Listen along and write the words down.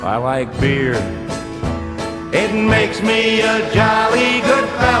I like beer. It makes me a jolly good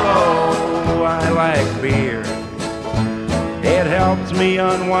fellow. I like beer. It helps me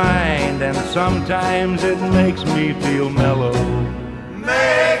unwind, and sometimes it makes me feel mellow.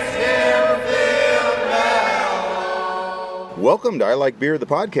 Makes him feel mellow. Welcome to I Like Beer, the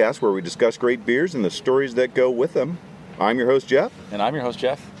podcast where we discuss great beers and the stories that go with them. I'm your host, Jeff. And I'm your host,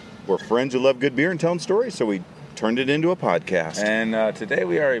 Jeff. We're friends who love good beer and telling stories, so we turned it into a podcast. And today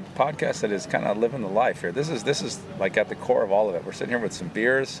we are a podcast that is kind of living the life here. This is like at the core of all of it. We're sitting here with some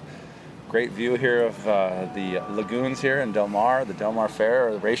beers. Great view here of the lagoons here in Del Mar, the Del Mar Fair,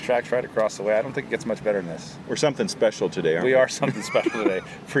 or the racetracks right across the way. I don't think it gets much better than this. We're something special today, aren't we? We are something special today.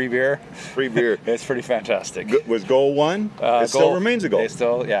 Free beer. Free beer. It's pretty fantastic. Was goal one? It still remains a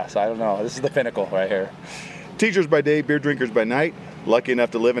goal. Yes, I don't know. This is the pinnacle right here. Teachers by day, beer drinkers by night. Lucky enough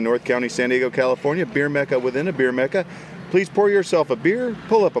to live in North County, San Diego, California, beer mecca within a beer mecca. Please pour yourself a beer,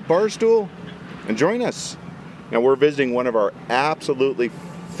 pull up a bar stool, and join us. Now we're visiting one of our absolutely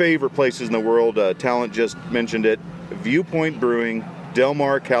favorite places in the world. Talent just mentioned it, Viewpoint Brewing, Del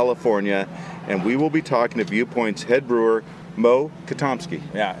Mar, California, and we will be talking to Viewpoint's head brewer, Mo Katomsky.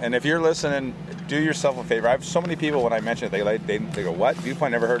 Yeah, and if you're listening, do yourself a favor. I have so many people when I mention it, they go, "What?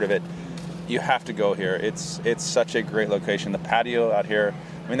 Viewpoint? Never heard of it." You have to go here. It's such a great location. The patio out here,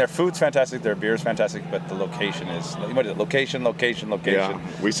 I mean, their food's fantastic, their beer's fantastic, but the location is, what is it? Location. Yeah,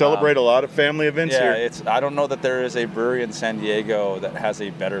 we celebrate a lot of family events here. Yeah, I don't know that there is a brewery in San Diego that has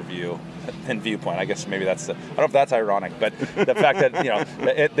a better view than Viewpoint. I guess maybe I don't know if that's ironic, but the fact that,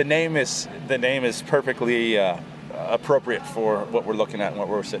 the name is perfectly appropriate for what we're looking at and what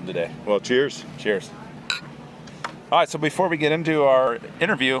we're sitting today. Well, cheers. Cheers. All right, so before we get into our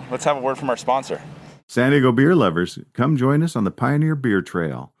interview, let's have a word from our sponsor. San Diego beer lovers, come join us on the Pioneer Beer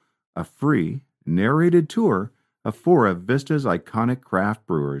Trail, a free, narrated tour of four of Vista's iconic craft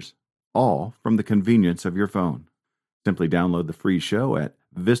brewers, all from the convenience of your phone. Simply download the free show at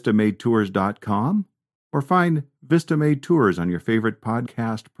vistamadetours.com or find Vista Made Tours on your favorite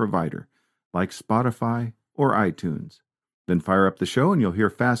podcast provider, like Spotify or iTunes. Then fire up the show and you'll hear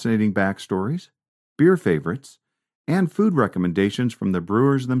fascinating backstories, beer favorites, and food recommendations from the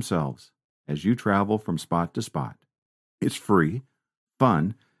brewers themselves as you travel from spot to spot. It's free,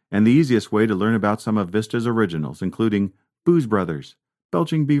 fun, and the easiest way to learn about some of Vista's originals, including Booze Brothers,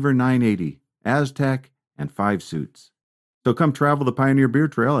 Belching Beaver 980, Aztec, and Five Suits. So come travel the Pioneer Beer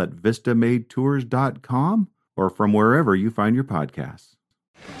Trail at vistamadetours.com or from wherever you find your podcasts.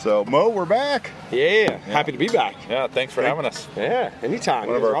 So, Mo, we're back. Yeah, happy to be back. Yeah, thanks for having us. Yeah, anytime.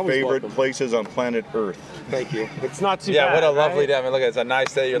 One of our favorite places on planet Earth. Thank you. It's not too bad. Yeah, what a lovely right? day. I mean, look, it's a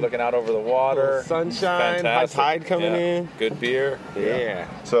nice day. You're looking out over the water. Sunshine, Fantastic. high tide coming in. Good beer. Yeah.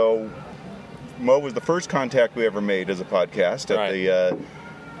 So, Mo was the first contact we ever made as a podcast at the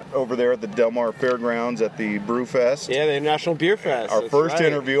over there at the Del Mar Fairgrounds at the Brew Fest. Yeah, the International Beer Fest. Our first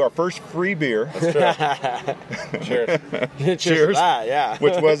interview, our first free beer. Cheers. Cheers. That, yeah.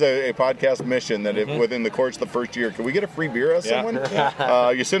 Which was a podcast mission that within the course of the first year, can we get a free beer as someone?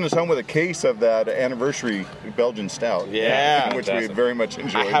 You sent us home with a case of that anniversary Belgian stout. Yeah. Which we very much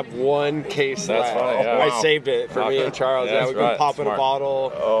enjoyed. I have one case left. funny, yeah. I saved it for me and Charles. Yeah, We've been popping a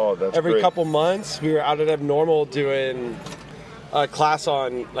bottle. Oh, that's every great. couple months. We were out at Abnormal doing a class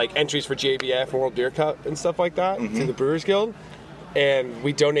on like entries for JBF and World Beer Cup and stuff like that through the Brewers Guild. And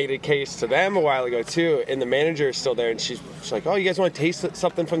we donated a case to them a while ago too. And the manager is still there, and she's like, "Oh, you guys want to taste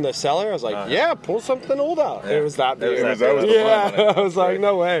something from the cellar?" I was like, "Yeah, pull something old out." Yeah. It was that beer. That was the fun. I was like,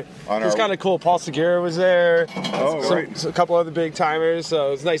 "No way." It was kind of cool. Paul Segura was there. A couple other big timers. So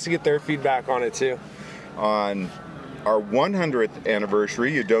it was nice to get their feedback on it too. On our 100th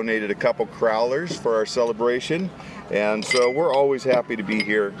anniversary, you donated a couple crowlers for our celebration. And so we're always happy to be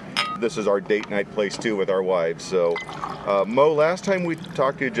here. This is our date night place too with our wives. So, Mo, last time we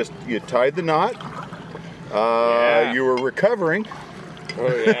talked to you, you tied the knot. You were recovering.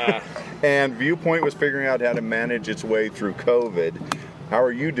 Oh yeah. And Viewpoint was figuring out how to manage its way through COVID. How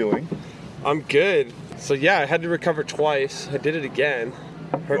are you doing? I'm good. So yeah, I had to recover twice. I did it again.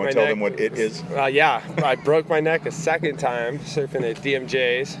 Hurt You want my to tell neck. them what it is? Yeah, I broke my neck a second time surfing at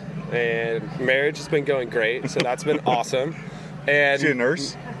DMJ's, and marriage has been going great, so that's been awesome. And Is she a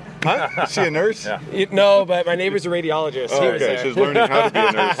nurse? Huh? Is she a nurse? Yeah. No, but my neighbor's a radiologist. Oh, He was okay, there. she's learning how to be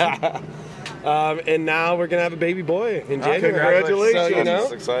a nurse. And now we're gonna have a baby boy in January. Congratulations. So, you know,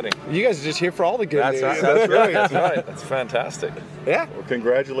 That's exciting. you guys are just here for all the good news. That's right. That's fantastic. Yeah. Well,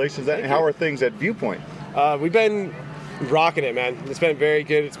 congratulations. How are things at Viewpoint? We've been rocking it, man. It's been very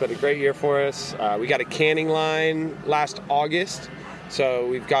good. It's been a great year for us. We got a canning line last August. So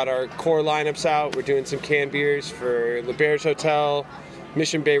we've got our core lineups out. We're doing some canned beers for LeBear's Hotel,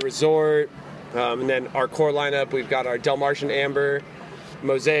 Mission Bay Resort. And then our core lineup, we've got our Del Martian Amber,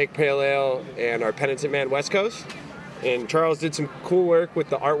 Mosaic Pale Ale, and our Penitent Man West Coast. And Charles did some cool work with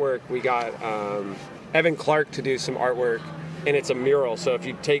the artwork. We got Evan Clark to do some artwork, and it's a mural. So if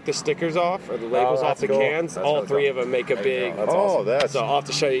you take the stickers off or the labels off the cool. cans, That's all really three cool. of them make a big. That's awesome. that's So I'll have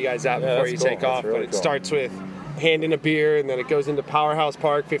to show you guys that before that's you cool. take That's off. really But it cool. starts with handing a beer, and then it goes into Powerhouse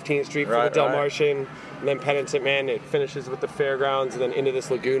Park, 15th Street for Right, the Del right. Martian, and then Penitent Man. It finishes with the fairgrounds, and then into this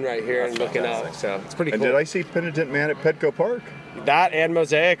lagoon right here That's and looking up. fantastic. So it's pretty And cool. did I see Penitent Man at Petco Park? That and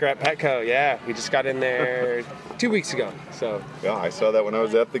Mosaic are at Petco. Yeah, we just got in there 2 weeks ago. So Yeah, I saw that when I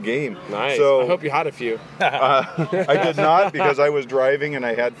was at the game. nice. So I hope you had a few. I did not, because I was driving and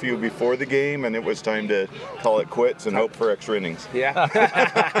I had few before the game, and it was time to call it quits and hope for extra innings. Yeah.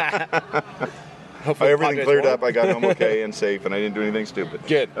 Hopefully Everything Padres cleared won. up. I got home okay and safe, and I didn't do anything stupid.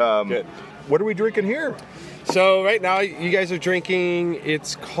 Good. Good. What are we drinking here? So right now you guys are drinking,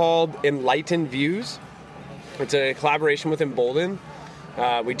 it's called Enlightened Views. It's a collaboration with Embolden.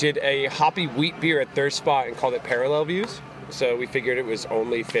 We did a hoppy wheat beer at Thirst Spot and called it Parallel Views. So we figured it was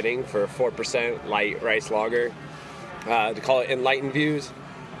only fitting for a 4% light rice lager to call it Enlightened Views.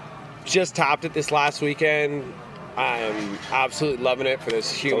 Just tapped it this last weekend. I'm absolutely loving it for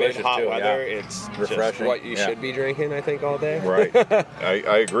this humid, Delicious hot too, weather. yeah. It's Refreshing, just what you yeah. should be drinking, I think, all day. Right.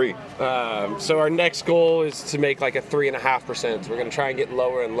 I agree. So our next goal is to make like a 3.5%. So we're going to try and get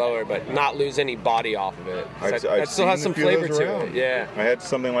lower and lower, but not lose any body off of it. That still has some flavor to it. Yeah. I had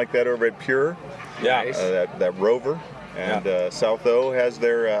something like that over at Pure, Yeah. Nice. that Rover. And South O has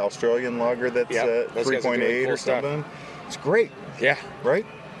their Australian lager that's Yep, those guys are doing 3.8 cool or stuff. something. It's great, Yeah. right?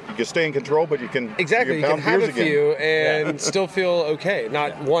 You can stay in control, but you can Exactly. You can pound have beers a again. few and still feel okay.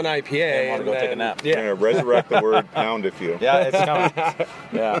 Not one IPA. And wanna go take a then- nap. You're Yeah. gonna resurrect the word pound if you. Yeah, it's coming.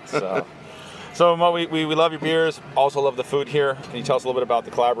 Yeah, so Mo, we love your beers. Also love the food here. Can you tell us a little bit about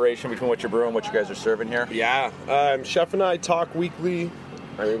the collaboration between what you're brewing, what you guys are serving here? Yeah. Chef and I talk weekly.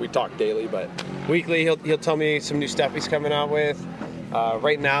 I mean, we talk daily, but weekly he'll tell me some new stuff he's coming out with.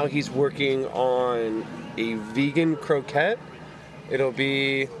 Right now he's working on a vegan croquette. It'll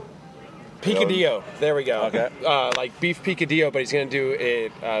be picadillo. There we go. Okay. Like beef picadillo, but he's gonna do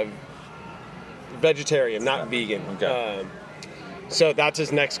it vegetarian, not vegan. Okay. So that's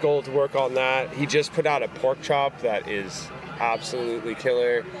his next goal, to work on that. He just put out a pork chop that is absolutely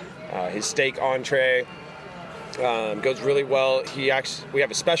killer. His steak entree goes really well. We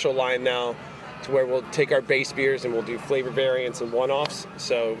have a special line now to where we'll take our base beers and we'll do flavor variants and one-offs.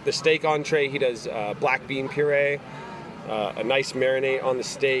 So the steak entree, he does black bean puree, a nice marinade on the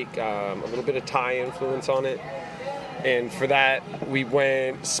steak, a little bit of Thai influence on it. And for that, we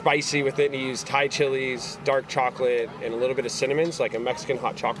went spicy with it, and he used Thai chilies, dark chocolate, and a little bit of cinnamon, so like a Mexican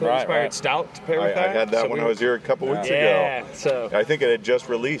hot chocolate inspired right. stout to pair I with that. had that So when we- I was here a couple weeks Yeah, ago. so I think it had just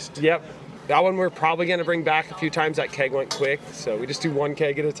released. yep. That one we're probably going to bring back a few times. That keg went quick, so we just do one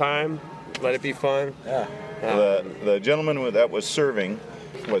keg at a time, let it be fun. Yeah. The gentleman that was serving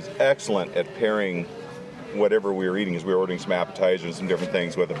was excellent at pairing whatever we were eating, as we were ordering some appetizers and some different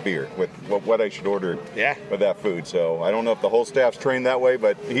things with a beer, with what I should order Yeah. with that food. So I don't know if the whole staff's trained that way,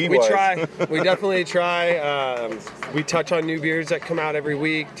 but We was. try. We definitely try. We touch on new beers that come out every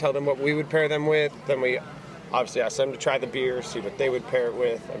week, tell them what we would pair them with. Then we obviously ask them to try the beer, see what they would pair it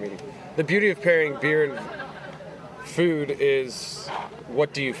with. I mean, the beauty of pairing beer and food is,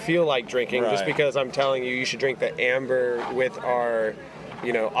 what do you feel like drinking? Just Right. because I'm telling you should drink the amber with our,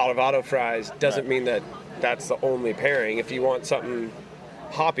 Olivado fries doesn't mean that that's the only pairing. If you want something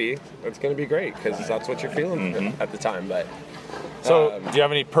hoppy, it's going to be great because that's what you're feeling at the time. But So, do you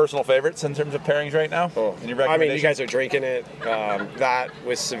have any personal favorites in terms of pairings right now? Any I mean, you recommendations? guys are drinking it. That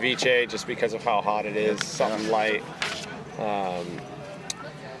with ceviche, just because of how hot it is, something light.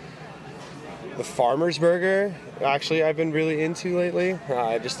 The Farmer's Burger, actually, I've been really into lately.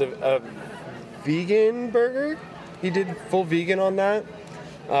 Just a vegan burger. He did full vegan on that.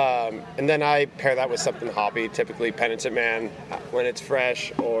 And then I pair that with something hoppy, typically Penitent Man when it's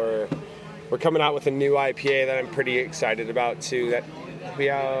fresh, or we're coming out with a new IPA that I'm pretty excited about too. That will be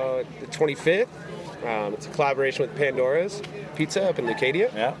out the 25th. It's a collaboration with Pandora's Pizza up in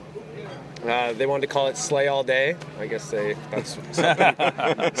Leucadia. Yeah. They wanted to call it Slay All Day. I guess that's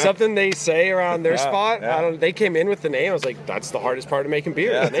something they say around their spot. yeah. They came in with the name. I was like, that's the hardest part of making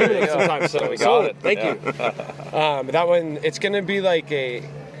beer. Yeah, naming there you it go. sometimes. So We sold got it. Thank you. That one, it's going to be like a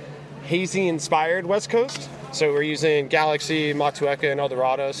hazy inspired West Coast. So we're using Galaxy, Motueka, and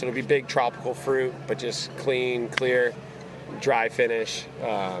Eldorado. So it'll be big tropical fruit, but just clean, clear, dry finish.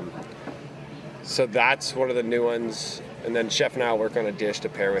 So that's one of the new ones. And then Chef and I will work on a dish to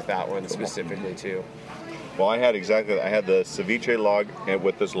pair with that one specifically too. Well, I had the ceviche log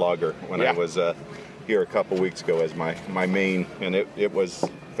with this lager when I was here a couple weeks ago as my main, and it was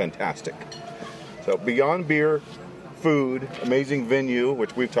fantastic. So beyond beer, food, amazing venue,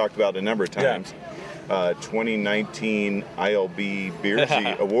 which we've talked about a number of times. 2019 ILB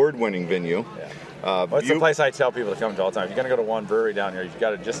Beersy award-winning venue. What's the place I tell people to come to all the time? If you're going to go to one brewery down here, you've got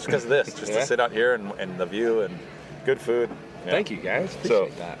to, just because of this, just to sit out here and the view and good food. Yeah. Thank you, guys.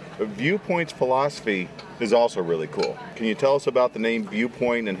 Appreciate that. Viewpoint's philosophy is also really cool. Can you tell us about the name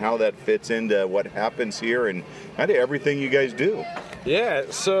Viewpoint and how that fits into what happens here and kind of everything you guys do? Yeah,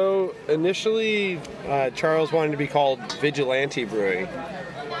 so initially Charles wanted to be called Vigilante Brewing.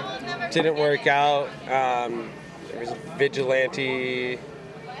 Didn't work out. There was a Vigilante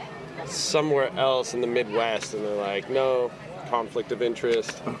somewhere else in the Midwest, and they're like, no, conflict of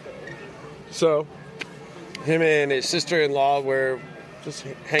interest. So him and his sister-in-law were just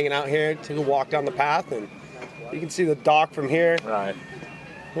hanging out here, took a walk down the path, and you can see the dock from here. Right.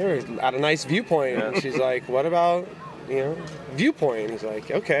 They were at a nice viewpoint. Yeah. And she's like, what about, viewpoint? He's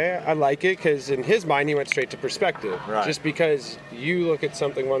like, okay, I like it, because in his mind he went straight to perspective. Right. Just because you look at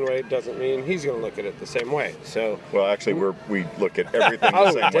something one way doesn't mean he's going to look at it the same way. So, Well, actually, we look at everything the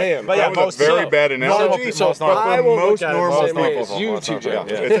oh same way. damn! But yeah, That was a very bad analogy. normal people- but I for won't most look at it the normal same way people, as you two, Jeff.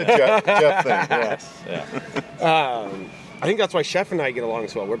 Yeah. it's a Jeff thing. Yes. Yeah. I think that's why Chef and I get along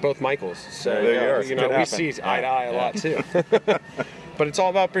as well. We're both Michaels, so There you go. Could we happen. see eye to eye a lot too. But it's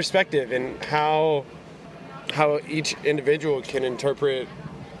all about perspective and how each individual can interpret,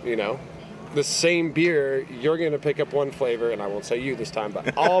 the same beer. You're going to pick up one flavor, and I won't say you this time,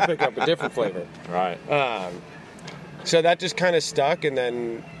 but I'll pick up a different flavor. Right. So that just kind of stuck, and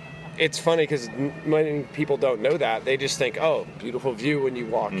then it's funny because many people don't know that. They just think, oh, beautiful view when you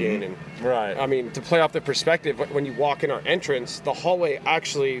walk in. And Right. I mean, to play off the perspective, when you walk in our entrance, the hallway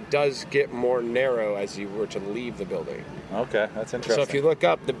actually does get more narrow as you were to leave the building. Okay, that's interesting. So if you look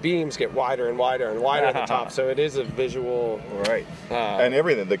up, the beams get wider and wider and wider at the top. So it is a visual. Right. And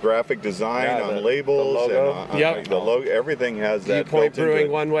everything, the graphic design Yeah, on the labels, logo. and Yep. the logo, everything has that Viewpoint built into Brewing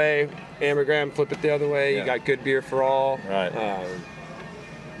it. one way, Ambergram flip it the other way. Yeah. You got good beer for all. Right.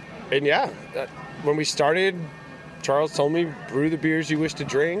 And yeah, when we started, Charles told me, brew the beers you wish to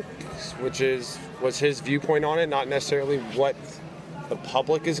drink, which was his viewpoint on it, not necessarily what the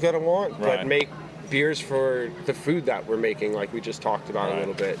public is going to want, but Right. make beers for the food that we're making, like we just talked about Right. a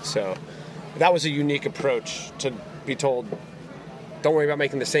little bit. So that was a unique approach, to be told, don't worry about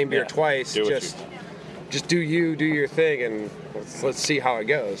making the same beer Yeah. twice, Do what just do your thing, and let's see how it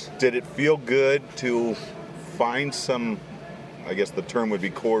goes. Did it feel good to find some, I guess the term would be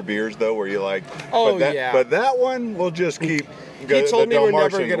core beers, though, where you're like, Oh, but that, yeah. but that one we'll just keep. He told me we're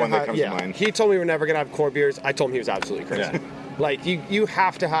never going gonna to have. He told me we're never gonna have core beers. I told him he was absolutely crazy. Yeah. Like you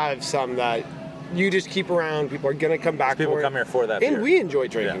have to have some that you just keep around. People are gonna come back. People for come it. here for that and beer. we enjoy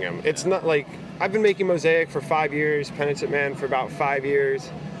drinking them. It's not like I've been making Mosaic for 5 years, Penitent Man for about 5 years.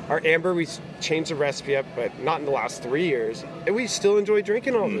 Our Amber, we changed the recipe up, but not in the last 3 years, and we still enjoy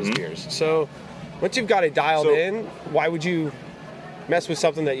drinking all those beers. So once you've got it dialed in, why would you mess with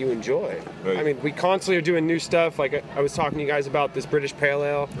something that you enjoy? Right. I mean, we constantly are doing new stuff. Like I was talking to you guys about this British Pale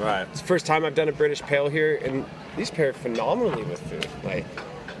Ale. Right. It's the first time I've done a British Pale here, and these pair phenomenally with food. Like,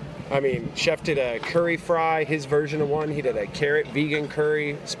 I mean, Chef did a curry fry, his version of one. He did a carrot vegan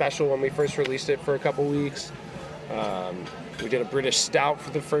curry special when we first released it for a couple weeks. We did a British stout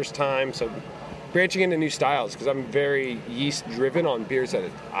for the first time. So branching into new styles, because I'm very yeast driven on beers that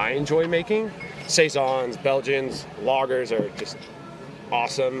I enjoy making. Saisons, Belgians, lagers are just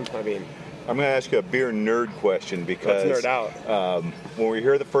awesome. I mean, I'm going to ask you a beer nerd question because let's nerd out. when we were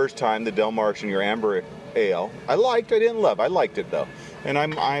here the first time, the Del Marsh and your Amber Ale, I didn't love. I liked it though, and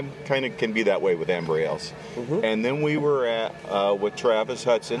I'm kind of can be that way with Amber Ales. And then we were at with Travis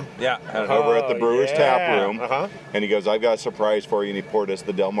Hudson. Yeah. Over at the Brewers Tap Room, Uh-huh. and he goes, "I've got a surprise for you," and he poured us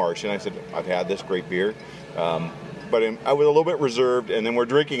the Del Marsh, and I said, "I've had this great beer." But I was a little bit reserved, and then we're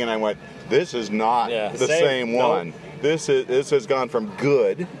drinking, and I went, "This is not the same Nope. one. This has gone from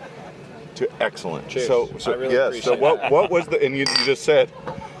good to excellent." Cheers. So I really yes. appreciate So what was the? And you just said,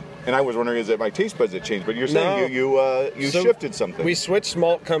 and I was wondering, is it my taste buds that changed? But you're saying No. you So shifted something. We switched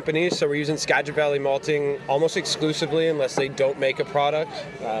malt companies, so we're using Skagit Valley malting almost exclusively, unless they don't make a product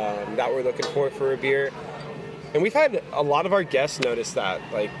that we're looking for a beer. And we've had a lot of our guests notice that,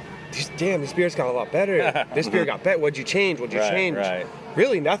 like, damn, this beer's got a lot better. This beer got better. What'd you change? Change? Right.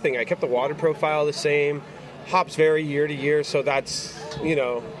 Really nothing. I kept the water profile the same. Hops vary year to year, so that's,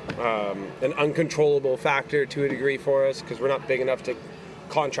 an uncontrollable factor to a degree for us, because we're not big enough to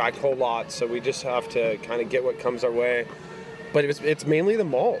contract whole lots, so we just have to kind of get what comes our way. but it's mainly the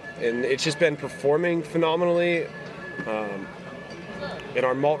malt, and it's just been performing phenomenally. And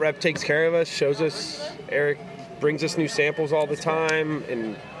our malt rep takes care of us, shows us, Eric brings us new samples all the time,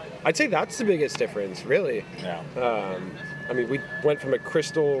 and I'd say that's the biggest difference, really. Yeah. I mean, we went from a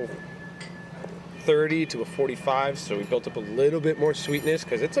crystal 30 to a 45, so we built up a little bit more sweetness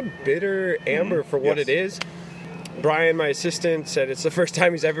because it's a bitter amber for what Yes. it is. Brian, my assistant, said it's the first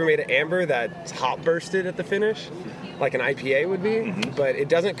time he's ever made an amber that's hop bursted at the finish, like an IPA would be, but it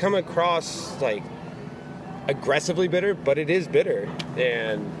doesn't come across like aggressively bitter, but it is bitter.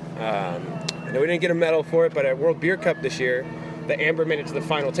 And I know we didn't get a medal for it, but at World Beer Cup this year, the amber made it to the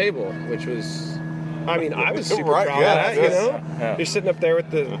final table, which was, I mean, I was super Right, proud yeah, of that, you that's- know? yeah. You're sitting up there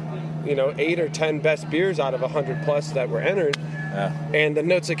with the, 8 or 10 best beers out of 100 plus that were entered. Yeah. And the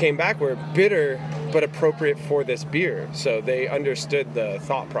notes that came back were bitter, but appropriate for this beer. So they understood the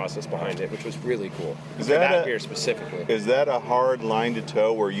thought process behind it, which was really cool. Is for that that a- beer specifically. Is that a hard line to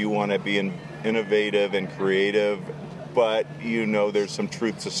toe where you want to be innovative and creative, but there's some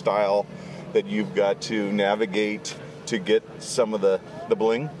truth to style that you've got to navigate to get some of the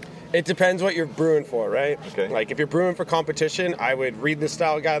bling? It depends what you're brewing for, right? Okay. Like if you're brewing for competition, I would read the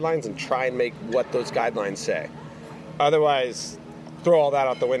style guidelines and try and make what those guidelines say. Otherwise, throw all that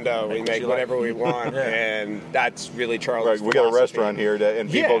out the window. We what make you whatever like. we want, Yeah. and that's really Right, Charlie's we got a philosophy. restaurant here,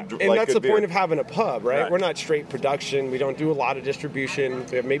 and people Yeah, and like that's good the beer. point of having a pub, right? Right. We're not straight production. We don't do a lot of distribution.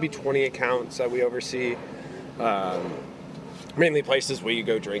 We have maybe 20 accounts that we oversee. Mainly places where you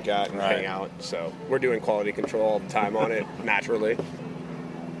go drink at and Right. hang out. So we're doing quality control all the time on it, naturally.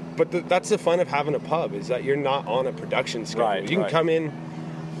 But that's the fun of having a pub, is that you're not on a production schedule. Right, You can right. come in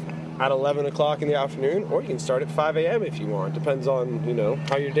at 11 o'clock in the afternoon, or you can start at 5 a.m. if you want. Depends on,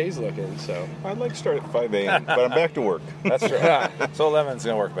 how your day's looking. So I'd like to start at 5 a.m., but I'm back to work. That's true. So 11's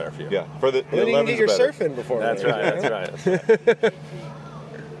going to work better for you. Yeah, for the then you can 11's get your better. surfing before That's then, right. you know? That's right.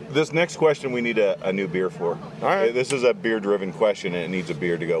 This next question we need a new beer for. All right. This is a beer-driven question, and it needs a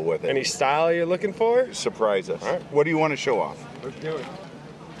beer to go with it. Any style you're looking for? Surprise us. All right. What do you want to show off? Let's do it.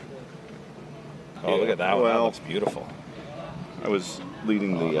 Oh, look at that one. That Well- looks beautiful. I was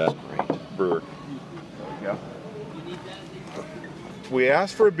leading the brewer. We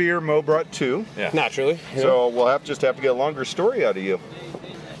asked for a beer. Mo brought two, Yeah. Naturally. so we'll just have to get a longer story out of you.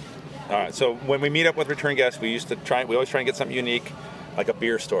 All right. So when we meet up with return guests, we always try and get something unique, like a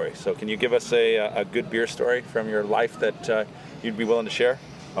beer story. So can you give us a good beer story from your life that you'd be willing to share?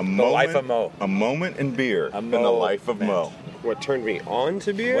 A life of Mo. A moment in beer in the Mo life of Mo. moment. What turned me on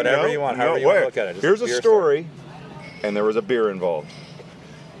to beer? Whatever you want, however you want to wait. look at it. Just Here's a beer story, and there was a beer involved.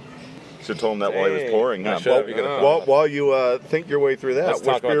 Should have told him that while he was Dang. pouring. I Huh? should have. You could have While, while you think your way through that, Let's which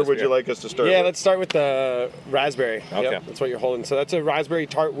talk about beer this would you beer. like us to start Yeah, with? let's start with the raspberry. Okay. Yep, that's what you're holding. So that's a raspberry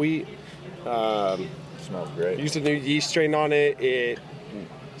tart wheat. Smells great. Used a new yeast strain on it. It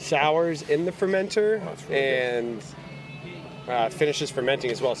sours in the fermenter that's really good. and finishes fermenting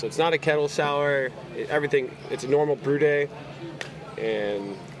as well. So it's not a kettle sour. It's a normal brew day,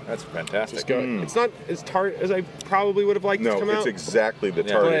 and That's fantastic. just go. It's not as tart as I probably would have liked to No, come it's out. exactly the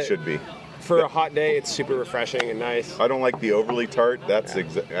Yeah. tart it But- should be. For a hot day, it's super refreshing and nice. I don't like the overly tart. That's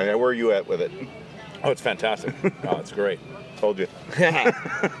exactly. Where are you at with it? Oh, it's fantastic. Oh, it's great. Told you.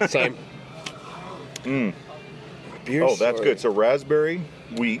 Same. Beer Oh, that's story. good. So raspberry,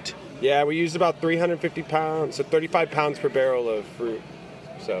 wheat. Yeah, we used about 350 pounds, so 35 pounds per barrel of fruit.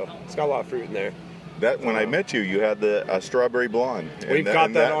 So it's got a lot of fruit in there. That when I met you, you had the strawberry blonde. We've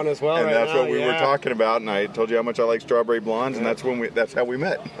got that on as well And right that's now, what we were yeah. talking about. And I told you how much I like strawberry blondes, and that's how we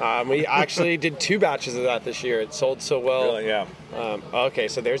met. We actually did 2 batches of that this year. It sold so well. Really, yeah. Okay,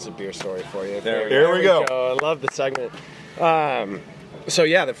 so there's a beer story for you. There we go. I love the segment. So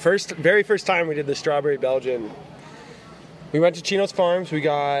yeah, the very first time we did the strawberry Belgian, we went to Chino's Farms. We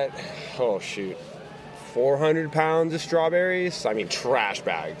got 400 pounds of strawberries. I mean, trash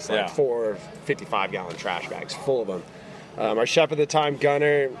bags, like Yeah. 4 55-gallon trash bags full of them. Our chef at the time,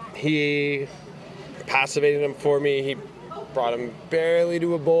 Gunner, he passivated them for me. He brought them barely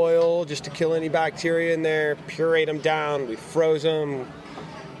to a boil just to kill any bacteria in there, pureed them down. We froze them,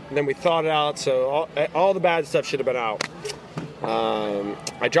 and then we thawed it out. So all the bad stuff should have been out.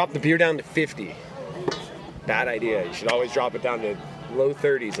 I dropped the beer down to 50. Bad idea. You should always drop it down to low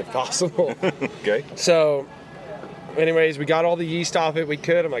 30s if possible. Okay. So, anyways, we got all the yeast off it we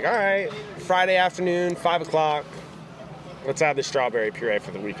could. I'm like, all right, Friday afternoon, 5 o'clock. Let's add the strawberry puree for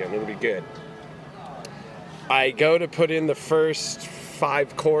the weekend. It'll be good. I go to put in the first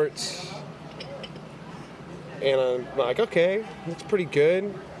 5 quarts, and I'm like, okay, that's pretty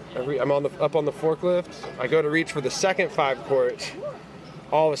good. I'm up on the forklift. I go to reach for the second 5 quarts,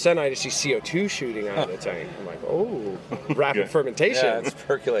 all of a sudden I just see CO2 shooting out of the tank. I'm like, oh, rapid fermentation. Yeah, it's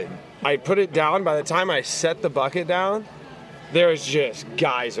percolating. I put it down. By the time I set the bucket down, there's just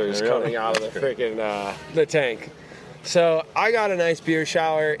geysers coming out of the freaking the tank. So I got a nice beer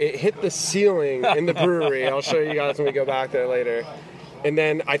shower. It hit the ceiling in the brewery. I'll show you guys when we go back there later. And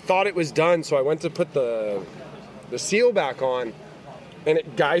then I thought it was done, so I went to put the seal back on, and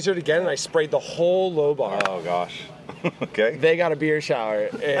it geysered again, and I sprayed the whole low bar. Oh gosh. Okay. They got a beer shower,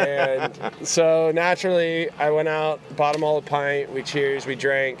 and so naturally I went out, bought them all a pint, we cheers, we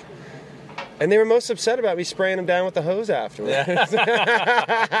drank, and they were most upset about me spraying them down with the hose afterwards.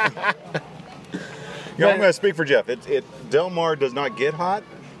 Yeah, I'm going to speak for Jeff. Del Mar does not get hot.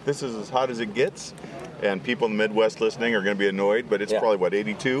 This is as hot as it gets. And people in the Midwest listening are going to be annoyed, but it's probably, what,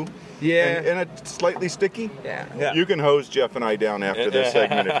 82? Yeah. And it's slightly sticky? Yeah. You can hose Jeff and I down after this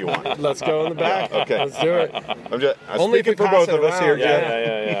segment if you want. Let's go in the back. Okay. Let's do it. I'm Only if speaking we for pass both it of us here, around.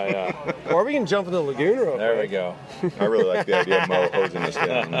 Jeff. Or we can jump in the lagoon real There we quick. go. I really like the idea of Mo hosing us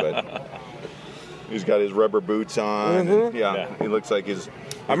down, but he's got his rubber boots on. And, he looks like he's...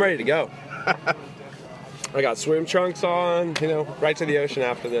 I'm ready to go. I got swim trunks on, right to the ocean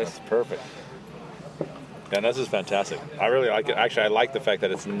after this. Perfect. Yeah, this is fantastic. I really like it. Actually, I like the fact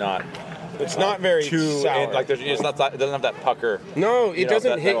that it's not. It's not very too sour. it doesn't have that pucker. No, it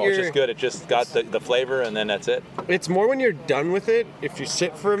doesn't hit your... It's just good. It just got the flavor, and then that's it. It's more when you're done with it. If you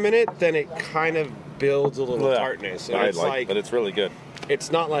sit for a minute, then it kind of builds a little tartness. And it's like, but it's really good.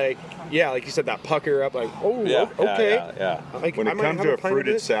 It's not like, like you said, that pucker up, like, okay. Yeah. Like, When I it might comes have to a a pint of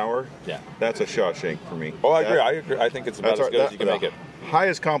fruited this. sour, Yeah. that's a Shawshank for me. Oh, I agree. I think it's about as good as you can make it.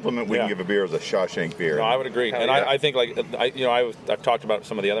 Highest compliment we can Yeah. give a beer is a Shawshank beer. No, I would agree, and yeah. I think I've talked about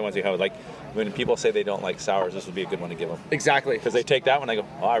some of the other ones you have. Like when people say they don't like sours, this would be a good one to give them Exactly. because they take that one, they go,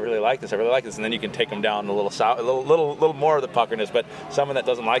 oh, I really like this, and then you can take them down a little sour, a little more of the puckerness. But someone that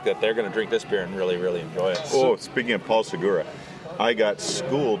doesn't like that, they're going to drink this beer and really, really enjoy it. Oh, speaking of Paul Segura, I got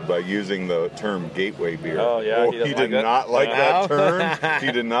schooled by using the term gateway beer. Oh, yeah? He He doesn't did like that? not like Yeah. that term.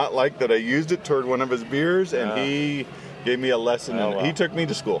 He did not like that I used it toward one of his beers, and he gave me a lesson. Oh, and wow. He took me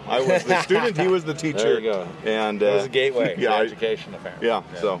to school. I was the student, he was the teacher. There you go. And It was a gateway yeah, to I- education, apparently. yeah,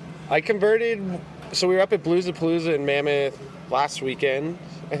 so I converted, so we were up at Blues-a-Palooza in Mammoth last weekend,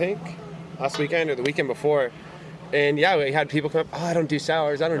 I think. Last weekend or the weekend before. And we had people come up, I don't do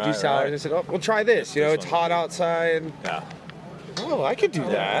sours. I don't do Right, sours. right. I said, well, try this. It's one. hot outside. Yeah. Oh, I could do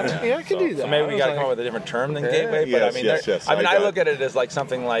that. Yeah, I could do that. So maybe we I got to was come up like, with a different term than Yeah. gateway. But Yes, I mean, yes. I mean, I I got look at it as like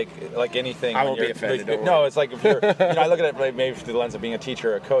something like anything. I when won't be you're- offended, don't No, worry. it's like if you're, I look at it like maybe through the lens of being a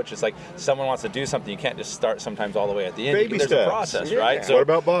teacher or a coach. It's like someone wants to do something, you can't just start sometimes all the way at the end. Baby There's steps. a process, Yeah. right? what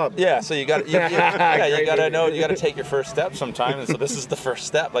about Bob? Yeah, so you got you Great got to movie. know, you got to take your first step sometimes. And so this is the first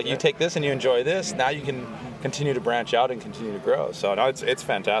step. Like you take this and you enjoy this, now you can continue to branch out and continue to grow. So no, it's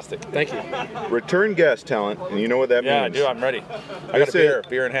fantastic. Thank you. Return guest talent, and you know what that Yeah, I means. do. I'm ready. I got This a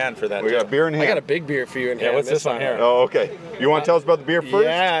beer in hand for that. We too. got beer in hand. I got a big beer for you in Yeah, hand what's this one time. here? Oh, okay. You want to tell us about the beer first?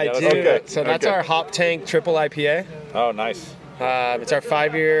 Yeah, I Yeah, do. let's do it. So that's Okay. our Hop Tank Triple IPA. Oh, nice. It's our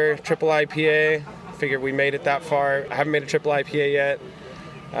 5-year Triple IPA. Figured we made it that far. I haven't made a Triple IPA yet.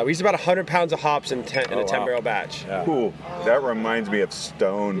 We used about 100 pounds of hops in a 10-barrel batch. Yeah. Ooh, that reminds me of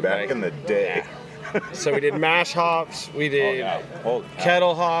Stone back in the day. So we did mash hops, we did Holy cow.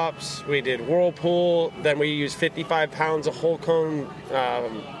 kettle hops, we did whirlpool, then we used 55 pounds of whole cone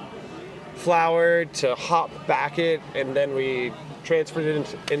flour to hop back it, and then we transferred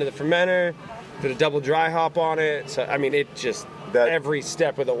it into the fermenter, did a double dry hop on it. So I mean, it just every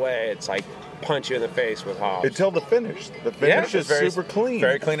step of the way, it's like punch you in the face with hops. Until the finish. The finish is super clean.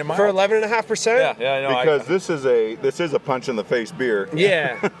 Very clean and mild. For 11.5%? Yeah, I know. Because this is a punch in the face beer.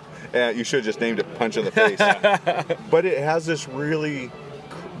 Yeah. And you should have just named it punch in the face. But it has this really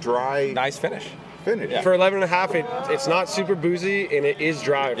dry nice finish. finish. For 11.5, it's not super boozy, and it is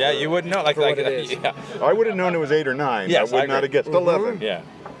dry. Yeah, you wouldn't know. Like what it is. Yeah. I would have known it was 8 or 9. Yes, I would I not agree. have guessed 11. Yeah.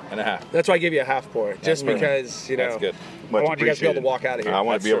 And a half. That's why I give you a half pour, just That's because, That's good. I Much want you guys to be able to appreciated. walk out of here. I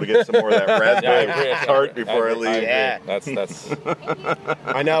want to That's be able to get some more of that Yeah, I raspberry agree. tart before I agree. leave. Yeah. That's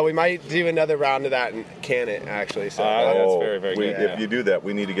I know, we might do another round of that and can it, actually. So That's very, very good. If you do that,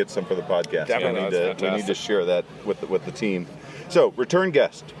 we need to get some for the podcast. Definitely. We need, Yeah, to, that's we need to fantastic. share that with the team. So, return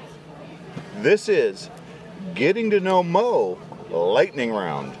guest. This is Getting to Know Mo lightning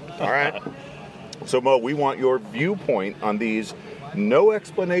round. all right. So, Mo, we want your viewpoint on these. No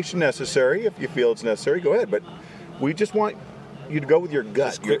explanation necessary. If you feel it's necessary, go ahead. But we just want you to go with your gut,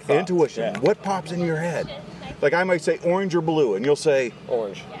 Just your quick thoughts. intuition. Yeah. What pops in your head? Like I might say orange or blue, and you'll say,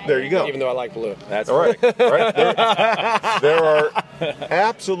 Orange. there you go. Even though I like blue. That's All right. Right. There are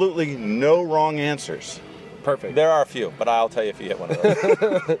absolutely no wrong answers. Perfect. There are a few, but I'll tell you if you hit one of those.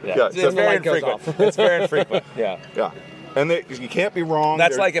 Yeah, It's so very light goes infrequent. It's very infrequent. Yeah. Yeah. And you can't be wrong.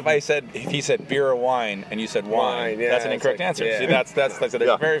 That's They're- like if he said beer or wine and you said wine. Wine, yeah, That's an it's incorrect like- answer. yeah. See, that's like, so there's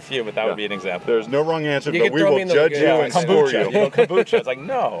Yeah. very few, but that would be an example. There's no wrong answer, You but can we throw me will in the judge lagoon. you Yeah, and score Kombucha. you. You know, kombucha. It's like,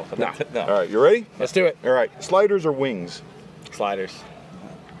 no. All right, you ready? Let's do it. All right, sliders or wings? Sliders.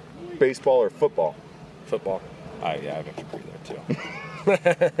 Baseball or football? Football. I have to agree there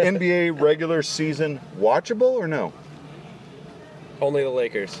too. NBA regular season watchable or no? Only the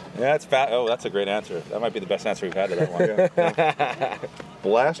Lakers. Yeah, that's a great answer. That might be the best answer we've had to that one.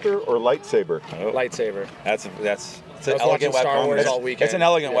 Blaster or lightsaber? Lightsaber. That's it's an I was elegant watching Star weapon. Wars It's- all weekend. It's an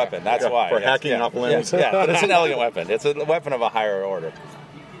elegant Yeah. weapon. That's Yeah, why. for Yes, hacking yeah. off limbs. Yeah, but it's an elegant weapon. It's a weapon of a higher order.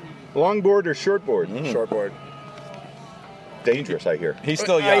 Longboard or shortboard? Shortboard. Dangerous, I hear. He's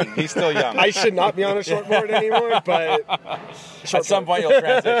still young. He's still young. I should not be on a shortboard anymore, but At some point you'll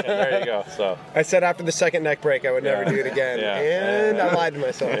transition. There you go. So I said after the second neck break I would never do it again, Yeah. and I lied to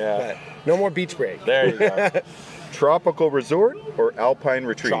myself. Yeah. But no more beach break. there you go. Tropical resort or alpine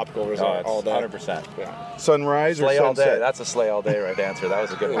retreat? Tropical No, resort it's all day. 100%. Yeah. Sunrise Slay or all day. sunset? That's a slay all day right answer. That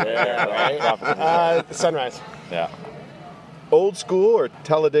was a good one. Yeah, right? Sunrise. Yeah. Old school or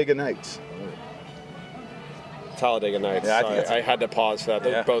Talladega Nights? Talladega Nights. Yeah, I think Sorry, I had to pause for that.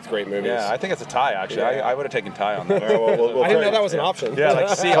 They're Yeah. both great movies. Yeah, I think it's a tie actually. Yeah. I would have taken tie on that. All right, we'll I didn't know try- that was an option. Yeah, like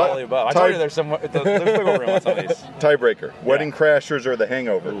see all the above. I told you there's there's wiggle room on some of these. Tiebreaker. Wedding Crashers or The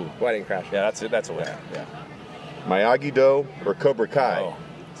Hangover? Wedding Crash. Yeah, that's a win. Yeah. Miyagi-Do or Cobra Kai? Oh.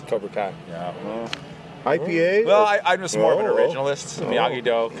 Cobra Kai. Yeah. IPA? Well, or- I'm just more of an Oh, oh. originalist,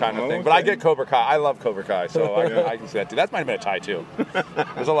 Miyagi-Do kind of Oh, thing. But I okay. get Cobra Kai. I love Cobra Kai, so I can see that too. That might have been a tie too.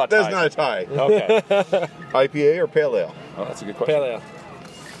 There's a lot of That's ties. not a tie. Okay. IPA or Pale Ale? Oh, that's a good question. Paleo.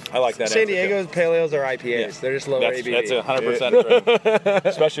 I like that. San answer, too. Diego's Paleos are IPAs. Yeah. They're just lower ABV. That's 100% true.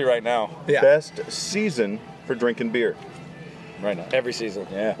 Especially right now. Yeah. Best season for drinking beer? Right now. Every season.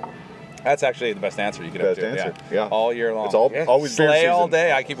 Yeah. That's actually the best answer you could Best have. answer, yeah. All year long. It's all, Yeah. always beer Slay season. all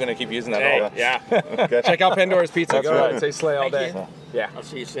day. I'm gonna keep using that. Hey, all. yeah. Okay. Check out Pandora's Pizza. That's Go right. ahead. Say slay all day. you. Yeah. I'll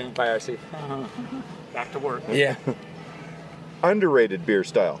see you soon. Bye, RC. Back to work. Yeah. Underrated beer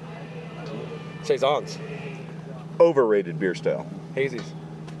style. Saisons. Overrated beer style. Hazies.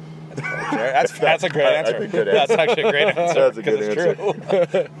 That's a great answer. That's a good That's answer. actually a great answer. That's a good 'cause it's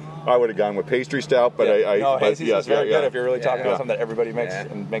answer. true. I would have gone with pastry stout, but no, but Hazy's is very good if you're really talking Yeah. about something that everybody makes Yeah.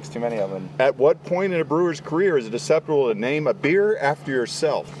 and makes too many of them. At what point in a brewer's career is it acceptable to name a beer after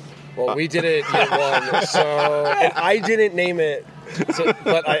yourself? Well, we did it year one, so and I didn't name it,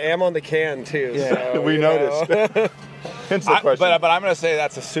 but I am on the can too. So, we you know. noticed. Hence the question. But I'm going to say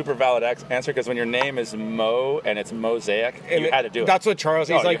that's a super valid answer because when your name is Mo and it's Mosaic, And you had to do it. That's what Charles.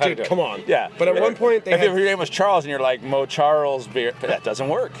 He's Oh, you like, had to dude, do it. come on. Yeah. But at one point they if had, your name was Charles and you're like Mo Charles beer, that doesn't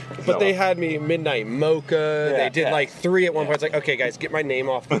work. but they had me Midnight Mocha. Yeah, They did yeah. like 3 at one point. It's like, okay, guys, get my name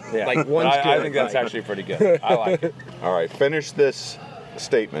off. Yeah. Like one's I good. think that's Like, actually pretty good. I like it. All right, finish this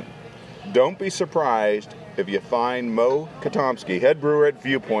statement. Don't be surprised if you find Mo Katomsky, head brewer at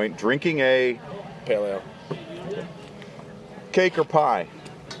Viewpoint, drinking a paleo cake or pie.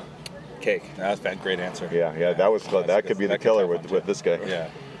 cake. That's a great answer. Yeah, that was that could be the that could killer be with this guy. Yeah.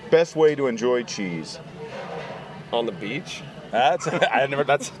 Best way to enjoy cheese. On the beach.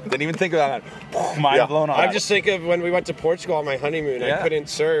 Didn't even think about that. Mind Yeah. blown on I that. just think of when we went to Portugal on my honeymoon. Yeah. I couldn't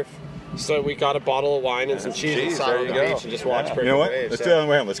surf, so we got a bottle of wine and some cheese and cheese, sat there on the you go. beach and just watched Yeah. perfect You know what? waves. Let's yeah. do it on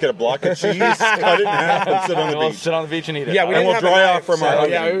the way home. Let's get a block of cheese, cut it in half, and sit on the We'll beach. sit on the beach and eat it. Yeah, we And didn't we'll have dry a off knife, from our so,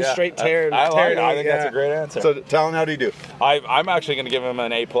 honeymoon. yeah, it was straight tearing. I like it. tearing I think yeah. that's a great answer. So, Talon, how do you do? I'm actually going to give him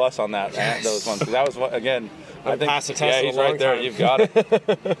an A+ on that. Those ones. 'Cause that was what, again. I think passed the test yeah, in a he's long right there. time. You've got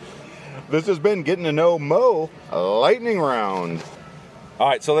it. This has been Getting to Know Mo Lightning Round. All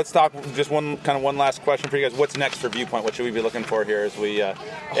right, so let's talk just one last question for you guys. What's next for Viewpoint? What should we be looking for here as we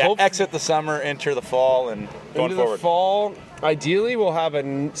exit the summer, enter the fall, and going Into forward? the fall, ideally, we'll have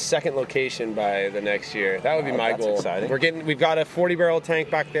a second location by the next year. That would be my that's goal. exciting. We've got a 40-barrel tank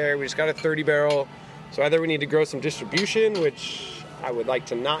back there. We just got a 30-barrel. So either we need to grow some distribution, which I would like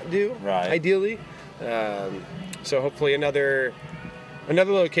to not do, Right. ideally. So hopefully another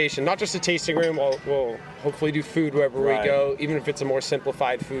location, not just a tasting room. We'll hopefully do food wherever Right. we go, even if it's a more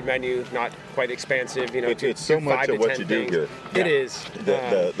simplified food menu, not quite expansive. You know, It's so do much 5 to of what 10 you do things. here. It is.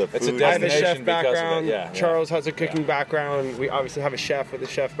 The It's a food. I have a destination chef because of it, background. yeah. Charles has a cooking background. We obviously have a chef with a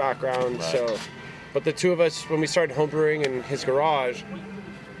chef background. Right. So, but the two of us, when we started homebrewing in his garage,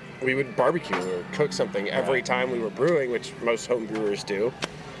 we would barbecue or cook something every time we were brewing, which most home brewers do.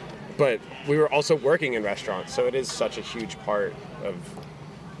 But we were also working in restaurants, so it is such a huge part of.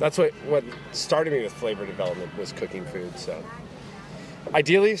 That's what started me with flavor development was cooking food. So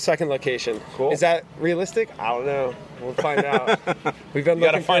Ideally, second location. Cool. Is that realistic? I don't know. We'll find out. We've been You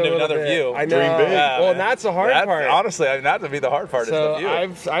gotta looking find for a little another bit. view. I know. Dream big. Well, and that's the hard part. Honestly, I mean, that would be the hard part. So is the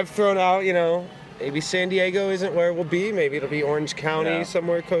view. I've thrown out, maybe San Diego isn't where we'll be. Maybe it'll be Orange County, Yeah.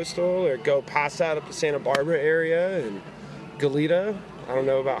 somewhere coastal, or go past that up to Santa Barbara area and Goleta. I don't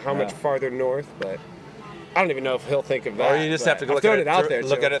know about how much farther north, but I don't even know if he'll think of that. Or you just have to but look I've at thrown it, out there.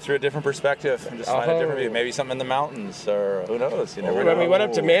 look too. at it through a different perspective and just find a different view. Oh. Maybe something in the mountains, or who knows? You never know. When we went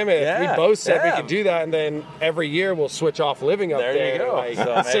up to Mammoth, we Yeah, both said we yeah. could do that, and then every year we'll switch off living up There there. you go. Like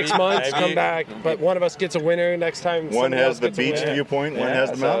So 6 maybe- months, maybe- come back, but one of us gets a winner next time. One somebody has else the gets a beach winner. viewpoint, one Yeah,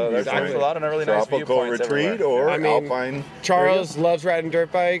 has the so mountain there's viewpoint. a lot of really nice Tropical viewpoints retreat everywhere. or I mean, alpine. Charles loves riding dirt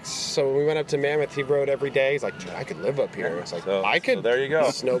bikes, so when we went up to Mammoth, he rode every day. He's like, dude, I could live up here. It's like, So- I could so there you go.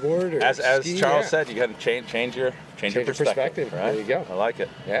 snowboard or As ski, Charles yeah. said, you got to change your perspective. Right? There you go. I like it.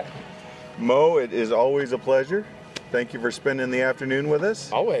 Yeah, Mo, it is always a pleasure. Thank you for spending the afternoon with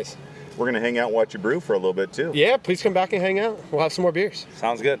us. always. We're going to hang out and watch you brew for a little bit too. Yeah, please come back and hang out. We'll have some more beers.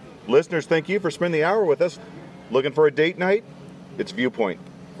 Sounds good. Listeners, thank you for spending the hour with us. Looking for a date night? It's Viewpoint.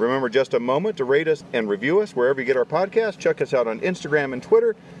 Remember just a moment to rate us and review us wherever you get our podcast. Check us out on Instagram and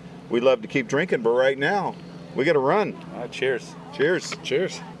Twitter. We'd love to keep drinking, but right now, we got to run. Cheers. Cheers.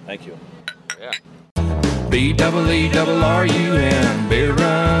 Cheers. Thank you. Yeah. B-double-E-double-R-U-N, beer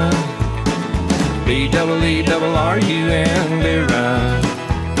run. B-double-E-double-R-U-N, beer run.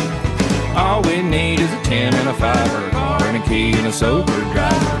 All we need is a 10 and a 5, or a car and a key and a sober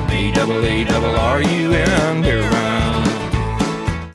driver. B-double-E-double-R-U-N, beer run.